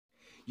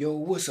Yo,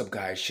 what's up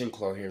guys?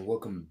 Shinclaw here and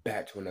welcome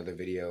back to another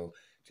video.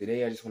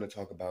 Today I just want to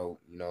talk about,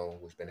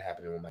 what's been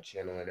happening with my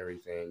channel and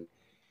everything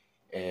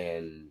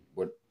and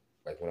what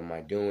am I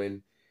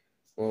doing?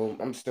 Well,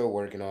 I'm still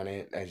working on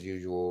it as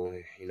usual,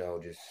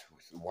 just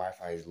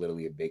Wi-Fi is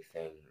literally a big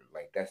thing.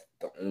 Like that's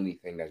the only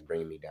thing that's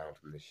bringing me down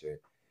from this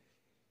shit.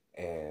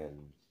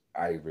 And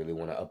I really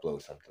want to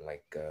upload something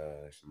like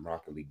some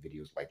Rocket League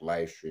videos, like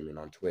live streaming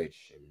on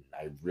Twitch, and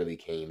I really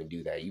can't even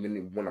do that.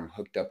 Even when I'm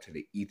hooked up to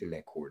the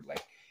Ethernet cord,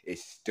 like it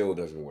still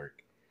doesn't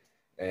work.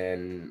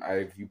 And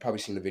you probably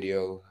seen the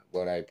video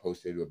what I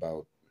posted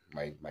about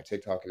my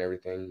TikTok and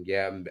everything.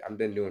 Yeah, I've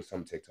been doing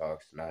some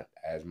TikToks, not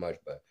as much,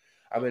 but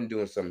I've been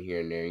doing some here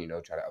and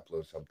there. Try to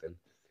upload something.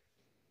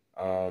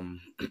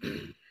 Um,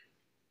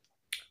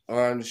 all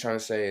I'm just trying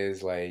to say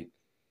is like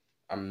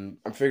I'm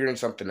figuring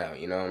something out.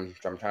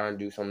 I'm trying to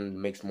do something to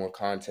make some more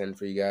content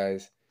for you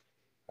guys,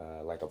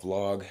 like a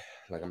vlog.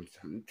 Like I'm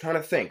trying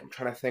to think. I'm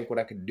trying to think what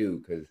I could do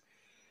because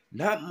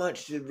not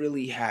much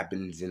really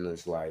happens in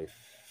this life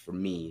for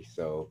me.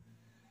 So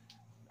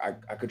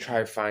I could try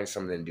to find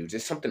something to do,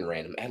 just something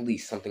random, at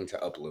least something to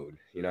upload.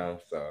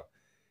 So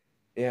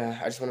yeah,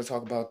 I just want to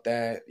talk about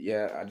that.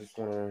 Yeah, I just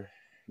want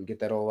to get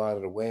that all out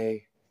of the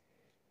way.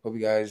 Hope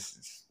you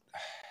guys,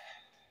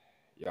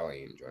 y'all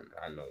ain't enjoying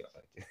it. I know y'all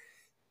like it.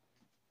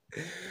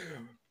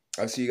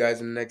 I'll see you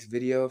guys in the next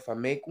video if I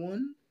make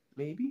one,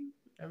 maybe.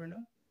 Never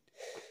know.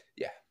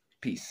 Yeah,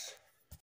 peace.